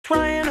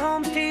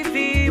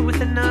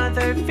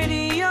another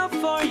video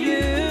for you.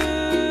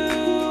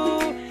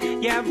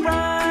 Yeah,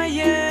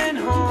 Ryan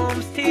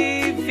Holmes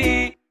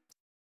TV.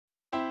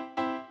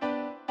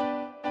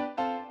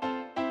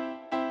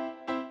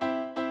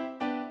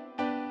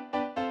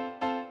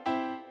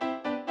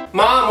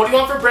 Mom, what do you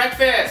want for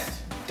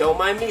breakfast? Don't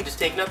mind me, just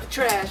taking out the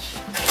trash.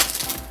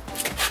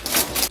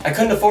 I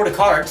couldn't afford a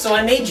card, so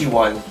I made you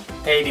one.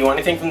 Hey, do you want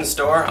anything from the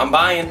store? I'm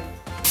buying.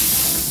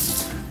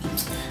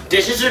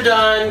 Dishes are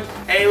done.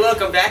 Hey,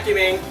 look, I'm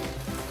vacuuming.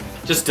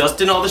 Just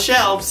dusting all the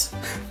shelves.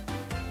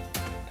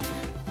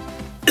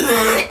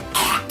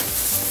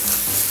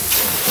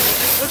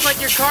 Looks like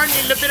your car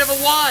needed a bit of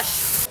a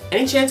wash.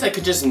 Any chance I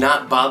could just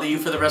not bother you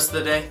for the rest of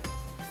the day?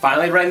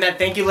 Finally writing that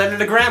thank you letter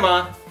to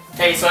Grandma.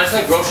 Hey, so I just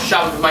went grocery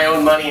shopping with my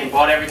own money and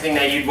bought everything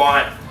that you'd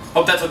want.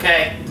 Hope that's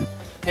okay.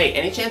 Hey,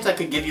 any chance I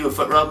could give you a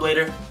foot rub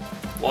later?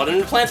 Water in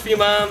the plants for you,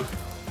 Mom.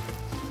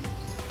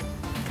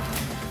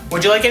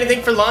 Would you like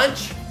anything for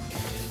lunch?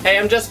 Hey,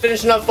 I'm just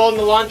finishing up folding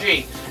the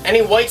laundry.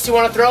 Any whites you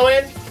want to throw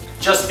in?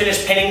 Just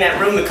finished painting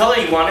that room the color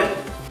you wanted.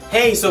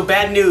 Hey, so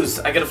bad news.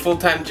 I got a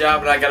full-time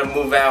job and I gotta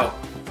move out.